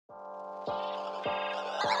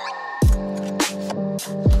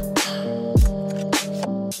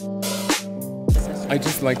I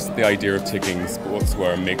just liked the idea of taking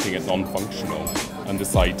sportswear and making it non-functional, and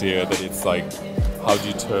this idea that it's like, how do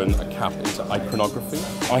you turn a cap into iconography?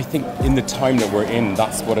 I think in the time that we're in,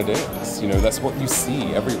 that's what it is. You know, that's what you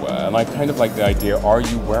see everywhere. And I kind of like the idea, are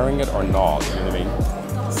you wearing it or not? You know what I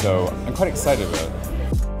mean? So I'm quite excited about it.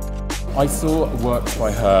 I saw works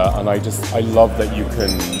by her, and I love that you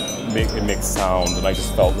can make sound, and I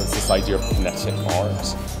just felt there's this idea of kinetic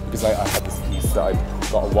art. Because I had this piece that I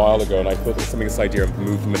got a while ago, and I thought there was something, this idea of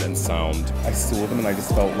movement and sound. I saw them, and I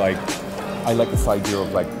just felt like, I like this idea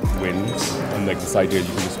of like wind, and like this idea you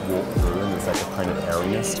can just walk through, and there's like a kind of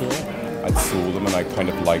airiness to it. I saw them, and I kind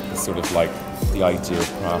of like the sort of like the idea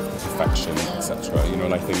of craft, perfection, etc. You know,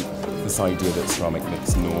 and I think this idea that ceramic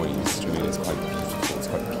makes noise to me is quite beautiful. It's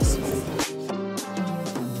quite peaceful.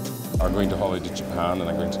 I'm going to holiday to Japan, and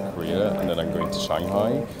I'm going to Korea, and then I'm going to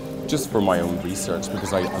Shanghai, just for my own research,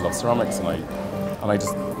 because I love ceramics, and I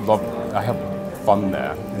just love. I have fun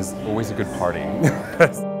there. There's always a good party.